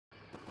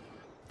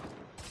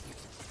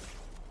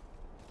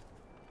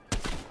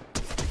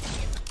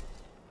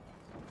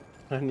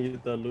I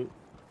needed that loot.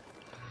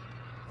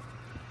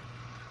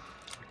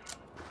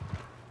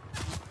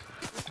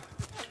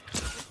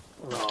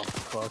 Oh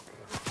fuck!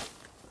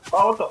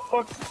 Oh, what the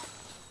fuck?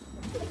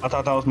 I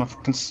thought that was my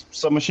fucking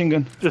submachine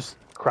gun. Just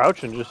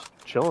crouching, just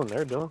chilling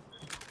there, Dylan.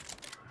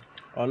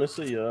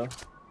 Honestly, yeah.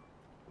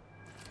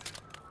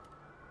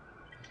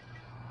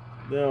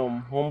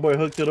 Damn, homeboy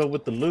hooked it up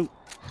with the loot.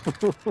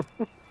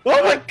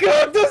 Oh my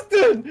god,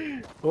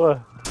 Dustin!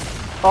 What?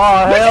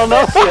 Oh hell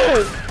no!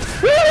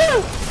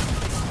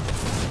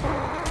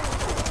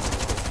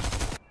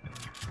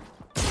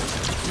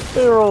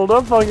 They rolled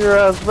up on your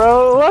ass,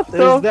 bro. What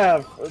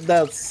the? Is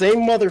that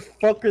same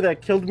motherfucker that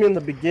killed me in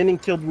the beginning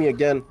killed me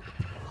again?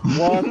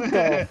 What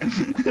the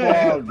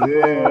fuck,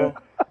 bro?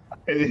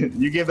 Hey,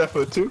 you gave that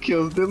for 2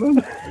 kills,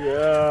 Dylan?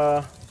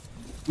 Yeah.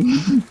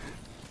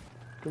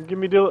 Come give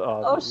me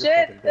Dylan. Oh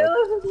shit,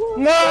 Dylan.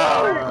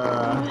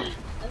 No!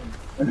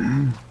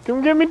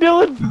 Come get me,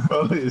 Dylan.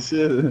 Holy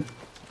shit.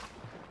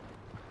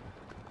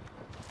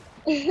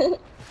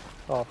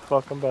 Oh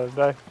fuck! I'm about to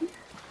die.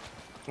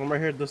 I'm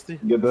right here, Dusty.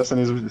 Get Dustin,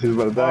 he's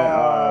about to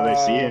die. They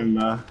see him.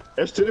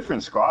 There's 2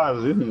 different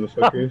squads, these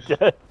motherfuckers.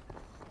 Dead.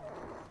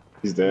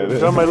 He's dead.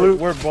 He's on my loot.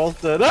 We're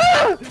both dead.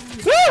 Ah!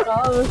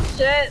 Oh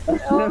shit.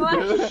 Oh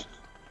my.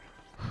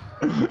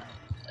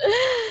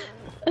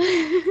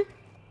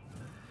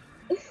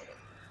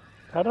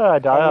 How did I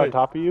die Oh, on wait.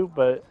 top of you,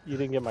 but you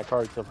didn't get my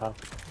card somehow?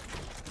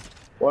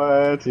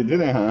 What? You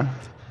didn't, huh?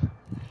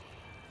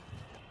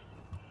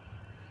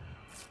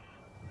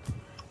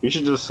 You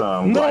should just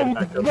No, glide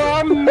back up.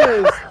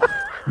 mames!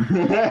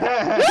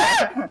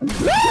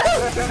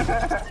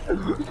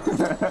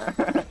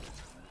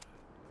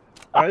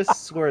 I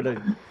swear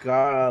to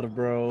God,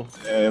 bro.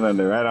 Yeah, and then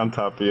they're right on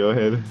top of your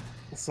head.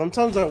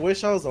 Sometimes I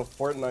wish I was a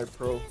Fortnite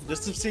pro,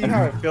 just to see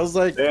how it feels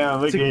like.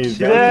 Damn, look to at his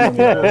kill- guy.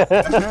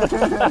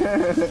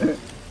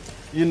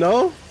 You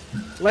know?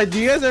 Like, do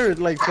you guys ever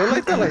like feel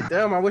like that? Like,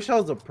 damn, I wish I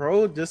was a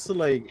pro, just to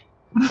like,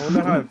 I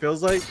wonder how it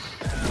feels like.